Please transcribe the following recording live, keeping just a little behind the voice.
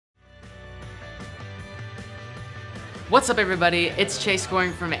What's up everybody, it's Chase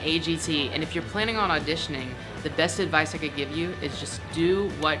Goehring from AGT, and if you're planning on auditioning, the best advice I could give you is just do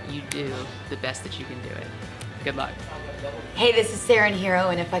what you do the best that you can do it. Good luck. Hey, this is Sara and Hero,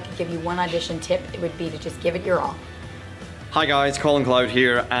 and if I could give you one audition tip, it would be to just give it your all. Hi guys, Colin Cloud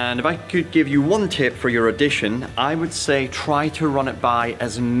here, and if I could give you one tip for your audition, I would say try to run it by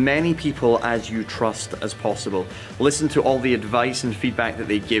as many people as you trust as possible. Listen to all the advice and feedback that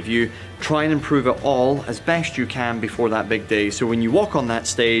they give you. Try and improve it all as best you can before that big day, so when you walk on that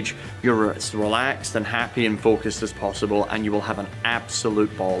stage, you're as relaxed and happy and focused as possible, and you will have an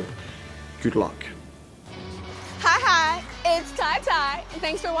absolute ball. Good luck. Hi, it's Tai, and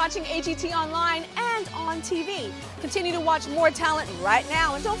thanks for watching AGT online and on TV. Continue to watch more talent right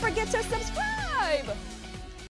now, and don't forget to subscribe.